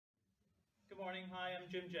morning. Hi, I'm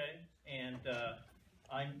Jim J. And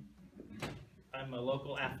I'm a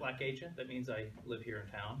local AFLAC agent. That means I live here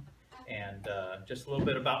in town. And just a little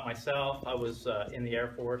bit about myself. I was in the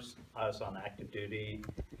Air Force. I was on active duty.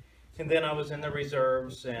 And then I was in the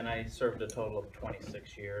reserves, and I served a total of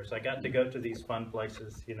 26 years. I got to go to these fun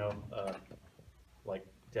places, you know, like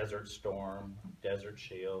Desert Storm, Desert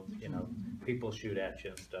Shield, you know, people shoot at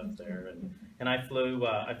you and stuff there. And I flew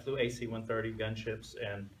AC-130 gunships,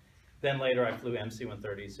 and then later I flew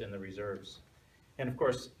MC-130s in the reserves. And of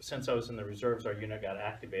course, since I was in the reserves, our unit got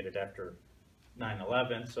activated after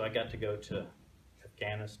 9/11, so I got to go to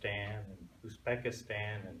Afghanistan and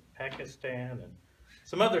Uzbekistan and Pakistan and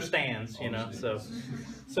some other stands, you know.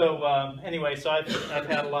 Anyway, so I've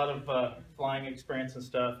had a lot of flying experience and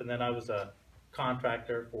stuff, and then I was a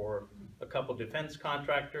contractor for a couple defense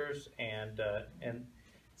contractors, and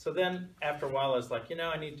so then after a while I was like, you know,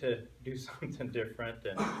 I need to do something different,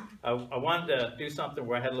 and I wanted to do something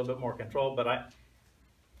where I had a little bit more control. But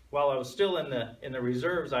while I was still in the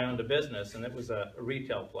reserves, I owned a business, and it was a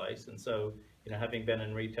retail place. And so, you know, having been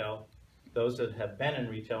in retail, those that have been in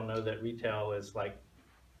retail know that retail is like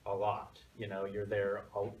a lot. You know, you're there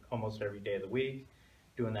almost every day of the week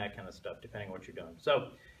doing that kind of stuff, depending on what you're doing. So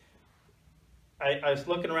I was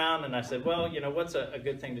looking around, and I said, well, you know, what's a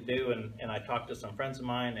good thing to do? And I talked to some friends of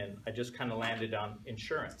mine, and I just kind of landed on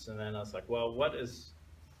insurance. And then I was like, well,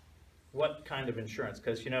 what kind of insurance?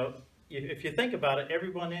 Because, you know, if you think about it,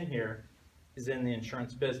 everyone in here is in the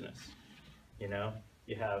insurance business. You know,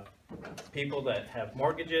 you have people that have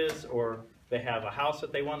mortgages, or they have a house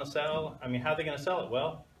that they want to sell. I mean, how are they going to sell it?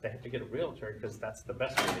 Well, they have to get a realtor, because that's the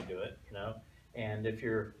best way to do it, you know. And if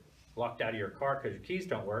you're locked out of your car because your keys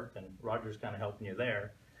don't work, then Roger's kind of helping you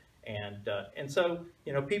there. And so,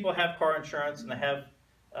 you know, people have car insurance, and they have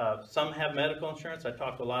some have medical insurance. I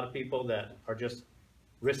talked to a lot of people that are just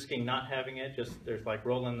risking not having it. Just there's like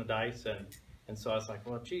rolling the dice, and so I was like,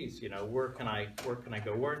 well, geez, you know, where can I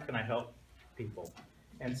go? Where can I help people?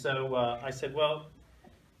 And so I said, well,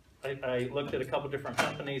 I looked at a couple different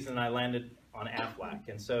companies, and I landed on AFLAC.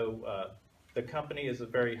 And so the company is a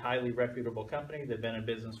very highly reputable company. They've been in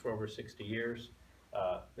business for over 60 years.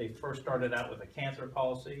 They first started out with a cancer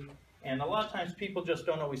policy. And a lot of times people just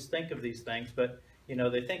don't always think of these things, but, you know,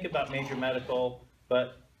 they think about major medical,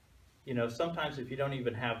 but, you know, sometimes if you don't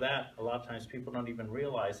even have that, a lot of times people don't even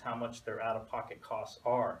realize how much their out-of-pocket costs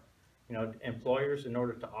are. You know, employers, in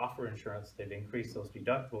order to offer insurance, they've increased those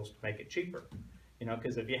deductibles to make it cheaper. You know,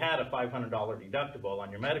 because if you had a $500 deductible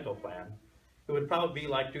on your medical plan, it would probably be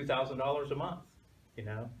like $2,000 a month, you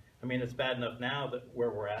know. I mean, it's bad enough now that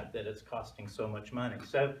where we're at that it's costing so much money.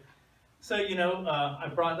 So you know, I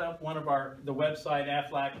brought up the website,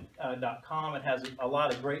 AFLAC.com. It has a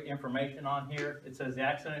lot of great information on here. It says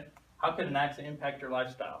how could an accident impact your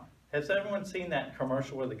lifestyle? Has everyone seen that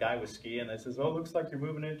commercial where the guy was skiing and it says, oh, it looks like you're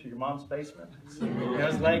moving into your mom's basement? You know,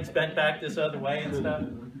 his legs bent back this other way and stuff.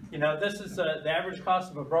 You know, this is the average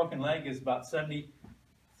cost of a broken leg is about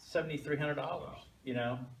 $7,300, you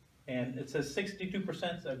know, and it says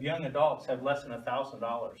 62% of young adults have less than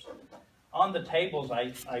 $1,000. On the tables,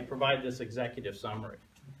 I provide this executive summary.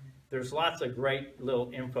 There's lots of great little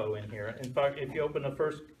info in here. In fact, if you open the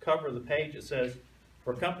first cover of the page, it says,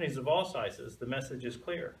 for companies of all sizes, the message is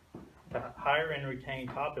clear. To hire and retain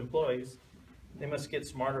top employees, they must get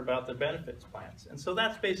smarter about their benefits plans. And so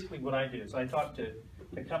that's basically what I do. So I talk to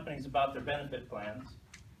companies about their benefit plans.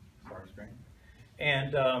 Sorry, screen.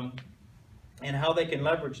 And how they can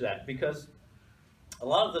leverage that, because a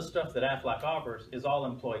lot of the stuff that AFLAC offers is all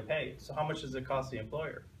employee paid. So how much does it cost the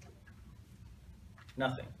employer?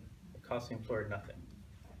 Nothing. It costs the employer nothing.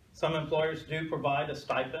 Some employers do provide a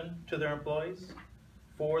stipend to their employees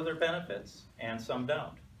for their benefits, and some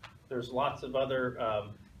don't. There's lots of other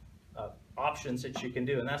options that you can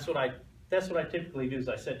do, and that's what I typically do. Is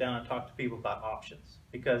I sit down and talk to people about options,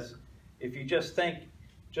 because if you just think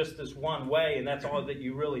just this one way and that's all that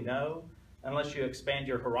you really know, unless you expand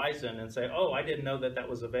your horizon and say, oh, I didn't know that that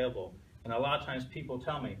was available. And a lot of times people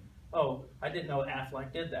tell me, oh, I didn't know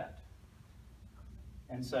AFLAC did that.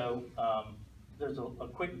 And so there's a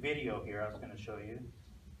quick video here I was going to show you.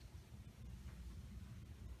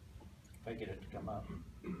 If I get it to come up.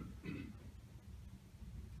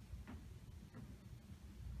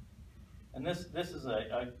 And this is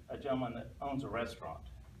a gentleman that owns a restaurant.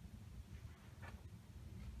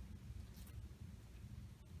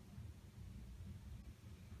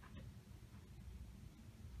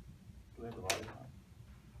 Do we have the light on?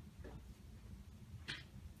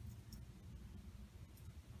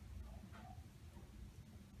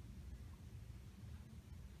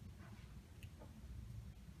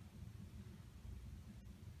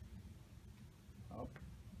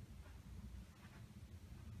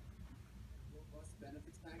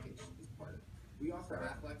 benefits package is part of it. We offer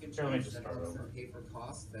AFLAC Here, let me insurance just that start helps over. them pay for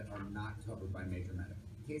costs that are not covered by major medical.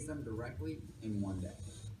 Pays them directly in one day.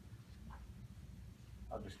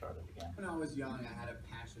 I'll just start it again. When I was young, I had a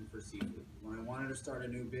passion for seafood. When I wanted to start a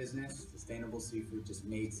new business, sustainable seafood just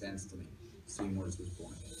made sense to me. Seymour's was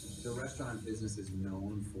born. The restaurant business is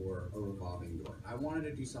known for a revolving door. I wanted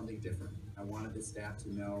to do something different. I wanted the staff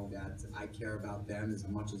to know that I care about them as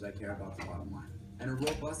much as I care about the bottom line. And a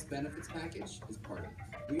robust benefits package is part of it.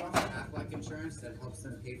 We offer AFLAC insurance that helps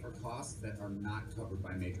them pay for costs that are not covered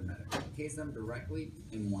by major medical. It pays them directly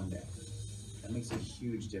in one day. That makes a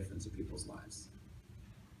huge difference in people's lives.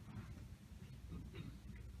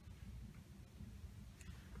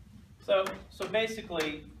 So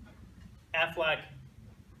basically, AFLAC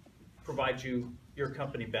provides you your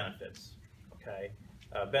company benefits, okay?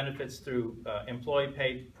 Benefits through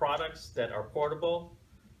employee-paid products that are portable.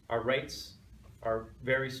 Our rates are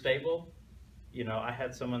very stable. You know, I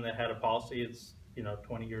had someone that had a policy, it's,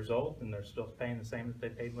 20 years old, and they're still paying the same that they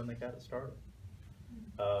paid when they got it started.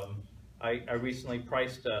 I recently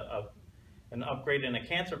priced an upgrade in a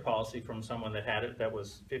cancer policy from someone that had it that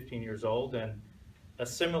was 15 years old, and a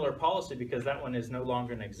similar policy, because that one is no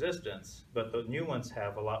longer in existence, but the new ones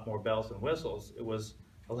have a lot more bells and whistles. It was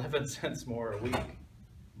 11 cents more a week.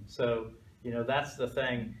 So, that's the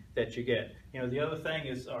thing that you get. The other thing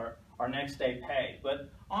is our next day pay. But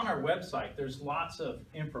on our website, there's lots of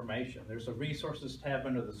information. There's a resources tab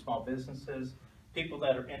under the small businesses. People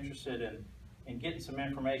that are interested in getting some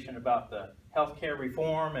information about the healthcare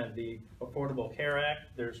reform and the Affordable Care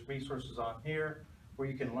Act, there's resources on here where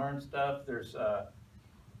you can learn stuff. There's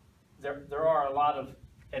there are a lot of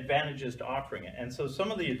advantages to offering it. And so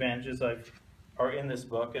some of the advantages are in this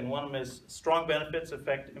book, and one of them is strong benefits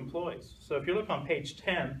affect employees. So if you look on page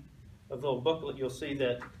 10 of the little booklet, you'll see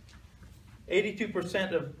that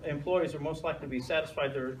 82% of employees are most likely to be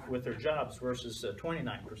satisfied with their jobs versus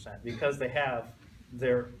 29% because they have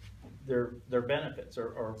their benefits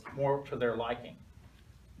or more to their liking.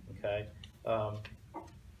 Okay,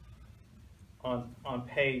 on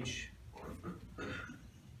page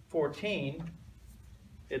 14,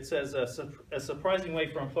 it says a surprising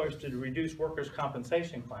way for employers to reduce workers'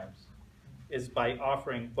 compensation claims is by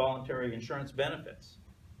offering voluntary insurance benefits.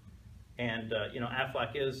 And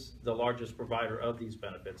AFLAC is the largest provider of these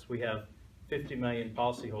benefits. We have 50 million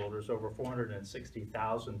policyholders, over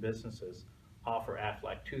 460,000 businesses offer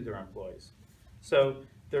AFLAC to their employees. So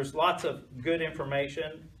there's lots of good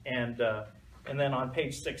information, and then on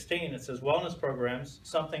page 16 it says wellness programs,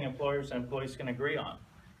 something employers and employees can agree on.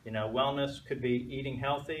 Wellness could be eating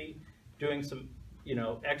healthy, doing some,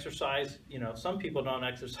 exercise. Some people don't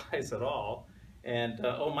exercise at all, and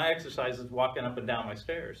my exercise is walking up and down my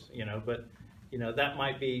stairs. But that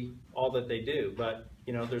might be all that they do. But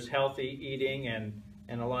there's healthy eating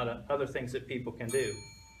and a lot of other things that people can do.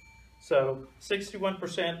 So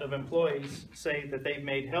 61% of employees say that they've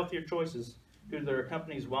made healthier choices due to their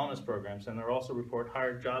company's wellness programs, and they also report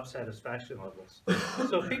higher job satisfaction levels.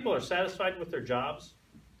 So if people are satisfied with their jobs,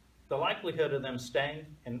 the likelihood of them staying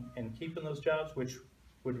and keeping those jobs, which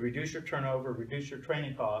would reduce your turnover, reduce your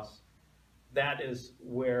training costs, that is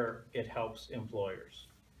where it helps employers.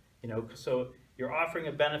 So you're offering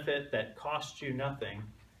a benefit that costs you nothing,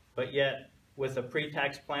 but yet with a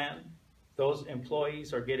pre-tax plan, those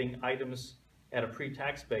employees are getting items at a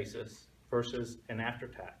pre-tax basis versus an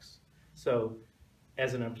after-tax. So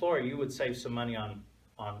as an employer, you would save some money on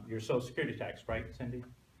your Social Security tax, right, Cindy?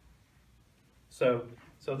 So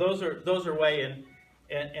those are way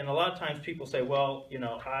and a lot of times people say, well,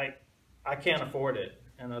 I can't afford it,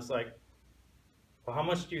 and it's like, well, how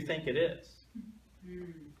much do you think it is?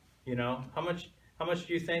 How much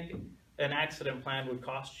do you think an accident plan would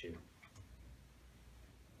cost you?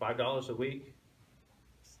 $5 a week?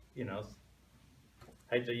 I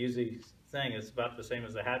hate to use the thing, it's about the same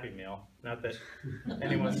as a Happy Meal. Not that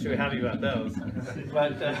anyone's too happy about those,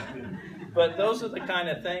 but those are the kind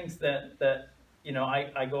of things that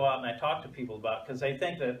I go out and I talk to people about, because they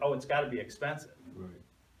think that, oh, it's got to be expensive. Right.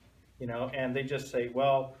 And they just say,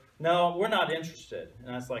 well, no, we're not interested.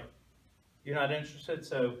 And I was like, you're not interested?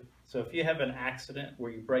 So if you have an accident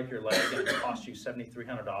where you break your leg and it costs you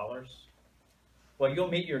 $7,300, well, you'll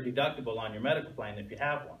meet your deductible on your medical plan if you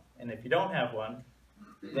have one. And if you don't have one,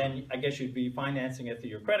 then I guess you'd be financing it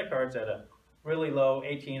through your credit cards at a really low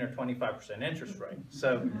 18 or 25% interest rate.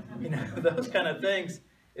 So, those kind of things,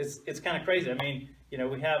 it's kind of crazy. I mean,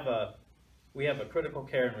 we have a critical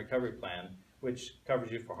care and recovery plan, which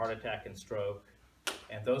covers you for heart attack and stroke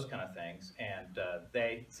and those kind of things. And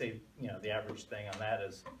they say, the average thing on that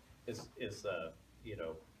is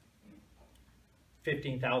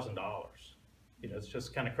 $15,000. You know, it's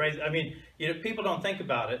just kind of crazy. I mean, you know, people don't think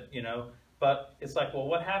about it, you know, but it's like, well,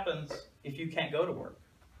 what happens if you can't go to work?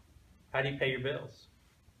 How do you pay your bills?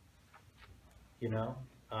 You know,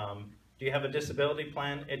 do you have a disability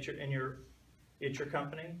plan at your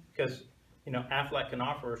company? Because, you know, AFLAC can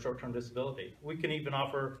offer a short-term disability. We can even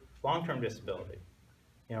offer long-term disability.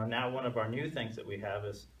 You know, now one of our new things that we have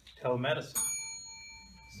is telemedicine.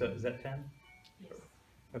 So is that 10? Yes.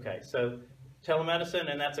 Okay, so telemedicine,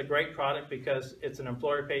 and that's a great product because it's an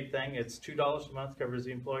employer-paid thing. It's $2 a month, covers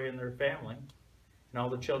the employee and their family, and all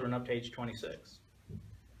the children up to age 26.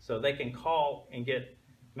 So they can call and get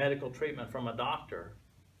medical treatment from a doctor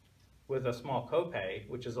with a small copay,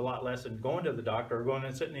 which is a lot less than going to the doctor or going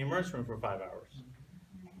and sitting in the emergency room for 5 hours.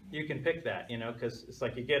 You can pick that, you know, because it's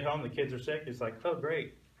like you get home, the kids are sick, it's like, oh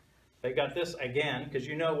great, they got this again, because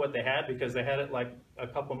you know what they had because they had it like a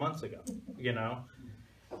couple months ago, you know.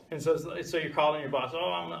 And so you're calling your boss,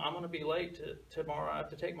 oh, I'm going to be late tomorrow, I have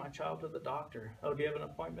to take my child to the doctor. Oh, do you have an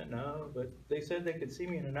appointment? No, but they said they could see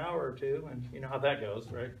me in an hour or two, and you know how that goes,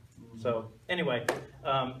 right? So anyway,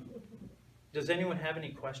 does anyone have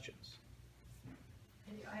any questions?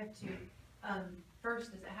 I have two.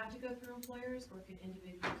 First, does it have to go through employers, or can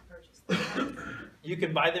individuals purchase them? You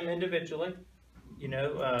can buy them individually. You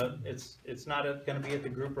know, it's not going to be at the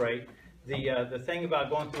group rate. The thing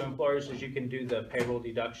about going through employers is you can do the payroll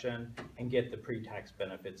deduction and get the pre-tax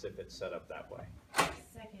benefits if it's set up that way.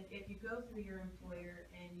 Second, if you go through your employer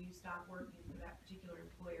and you stop working for that particular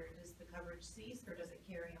employer, does the coverage cease or does it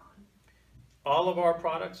carry on? All of our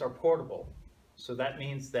products are portable. So that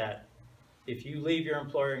means that if you leave your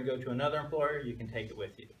employer and go to another employer, you can take it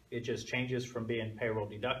with you. It just changes from being payroll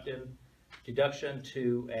deduction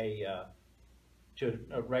to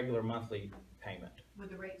a regular monthly payment. Would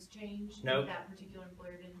the rates change Nope. if that particular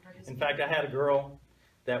employer didn't participate? In fact, I had a girl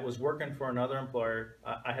that was working for another employer.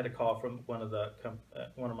 I had a call from one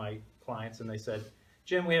of my clients, and they said,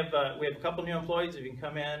 "Jim, we have a couple new employees. If you can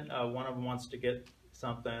come in, one of them wants to get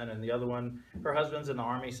something, and the other one, her husband's in the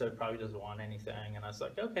Army, so probably doesn't want anything." And I was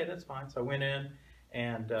like, "Okay, that's fine." So I went in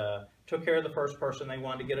and took care of the first person. They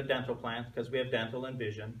wanted to get a dental plan because we have dental and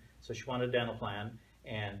vision, so she wanted a dental plan.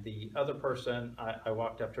 And the other person, I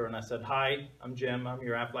walked up to her and I said, "Hi, I'm Jim. I'm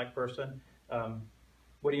your AFLAC person.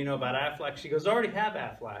 What do you know about AFLAC?" She goes, "I already have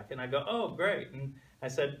AFLAC." And I go, "Oh, great." And I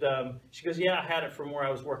said, she goes, "Yeah, I had it from where I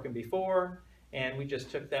was working before." And we just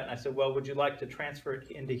took that and I said, "Well, would you like to transfer it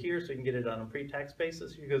into here so you can get it on a pre-tax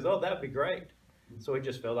basis?" She goes, "Oh, that would be great." So we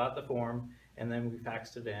just filled out the form and then we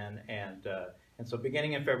faxed it in. And so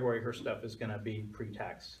beginning in February, her stuff is going to be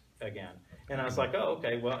pre-tax again. And I was like, "Oh,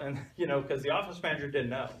 okay, well," and you know, because the office manager didn't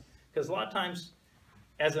know. Because a lot of times,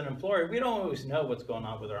 as an employer, we don't always know what's going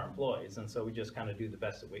on with our employees, and so we just kind of do the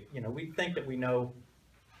best that we, you know, we think that we know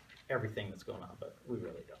everything that's going on, but we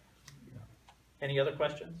really don't. You know. Any other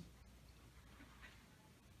questions?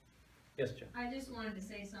 Yes, Jim. I just wanted to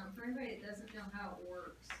say something, for anybody that doesn't know how it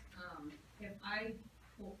works, if I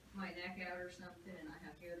pull my neck out or something and I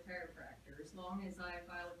have to go to the chiropractor, as long as I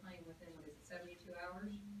file a claim within, what is it, 72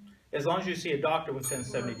 hours? As long as you see a doctor within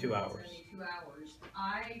 72 hours. 72 hours.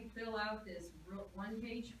 I fill out this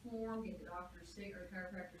one-page form, get the doctor's or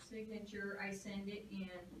chiropractor's signature, I send it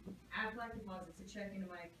in, AFLAC deposits a check into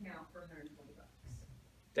my account for $120.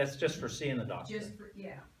 That's just for seeing the doctor. Just for,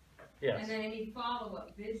 yeah. Yes. And then any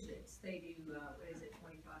follow-up visits, they do, what is it,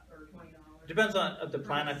 $25 or $20? Depends on the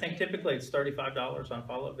plan. I think typically it's $35 on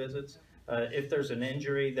follow-up visits. If there's an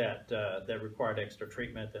injury that required extra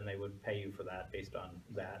treatment, then they would pay you for that based on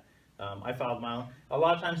that. I filed my own. A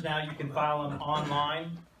lot of times now you can file them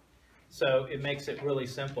online, so it makes it really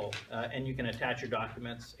simple, and you can attach your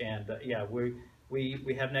documents. And yeah,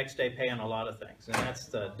 we have next day pay on a lot of things, and that's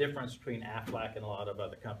the difference between AFLAC and a lot of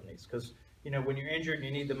other companies. Because you know, when you're injured and you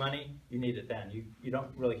need the money, you need it then. You don't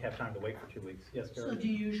really have time to wait for 2 weeks. Yes, Carol? So do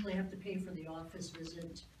you usually have to pay for the office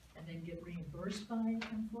visit and then get reimbursed by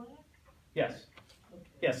AFLAC? Yes. Okay.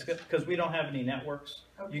 Yes, because we don't have any networks.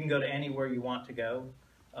 You can go to anywhere you want to go,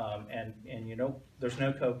 and you know, there's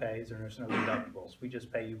no co-pays and there's no deductibles. We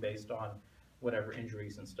just pay you based on whatever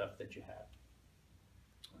injuries and stuff that you have.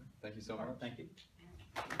 Thank you so much. Thank you.